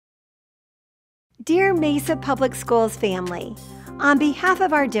Dear Mesa Public Schools family, on behalf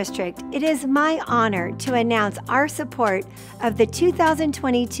of our district, it is my honor to announce our support of the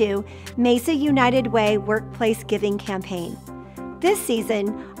 2022 Mesa United Way Workplace Giving Campaign. This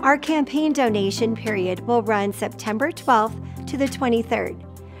season, our campaign donation period will run September 12th to the 23rd.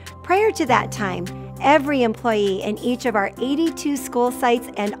 Prior to that time, every employee in each of our 82 school sites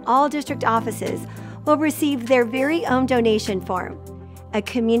and all district offices will receive their very own donation form. A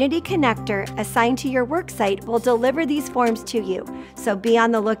community connector assigned to your work site will deliver these forms to you, so be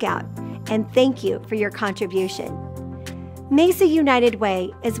on the lookout. And thank you for your contribution. Mesa United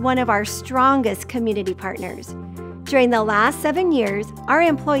Way is one of our strongest community partners. During the last 7 years, our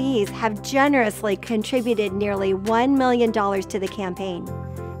employees have generously contributed nearly $1 million to the campaign.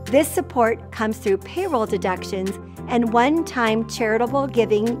 This support comes through payroll deductions and one-time charitable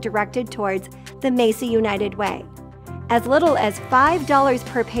giving directed towards the Mesa United Way. As little as $5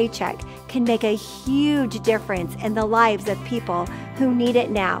 per paycheck can make a huge difference in the lives of people who need it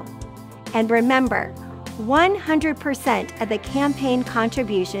now. And remember, 100% of the campaign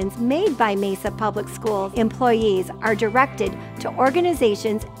contributions made by Mesa Public Schools employees are directed to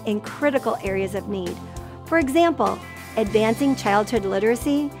organizations in critical areas of need. For example, advancing childhood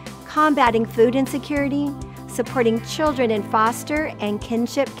literacy, combating food insecurity, supporting children in foster and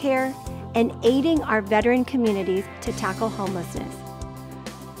kinship care, and aiding our veteran communities to tackle homelessness.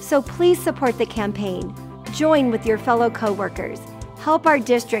 So please support the campaign. Join with your fellow coworkers. Help our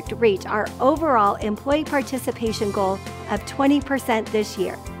district reach our overall employee participation goal of 20% this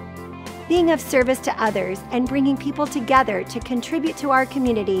year. Being of service to others and bringing people together to contribute to our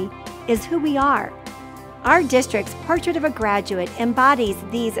community is who we are. Our district's Portrait of a Graduate embodies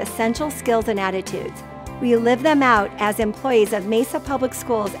these essential skills and attitudes. We live them out as employees of Mesa Public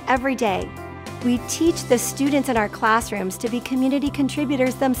Schools every day. We teach the students in our classrooms to be community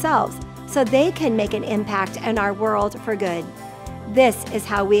contributors themselves so they can make an impact in our world for good. This is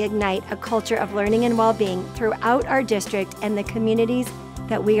how we ignite a culture of learning and well-being throughout our district and the communities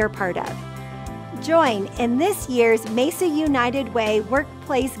that we are part of. Join in this year's Mesa United Way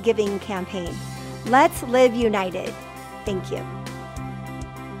Workplace Giving Campaign. Let's live united. Thank you.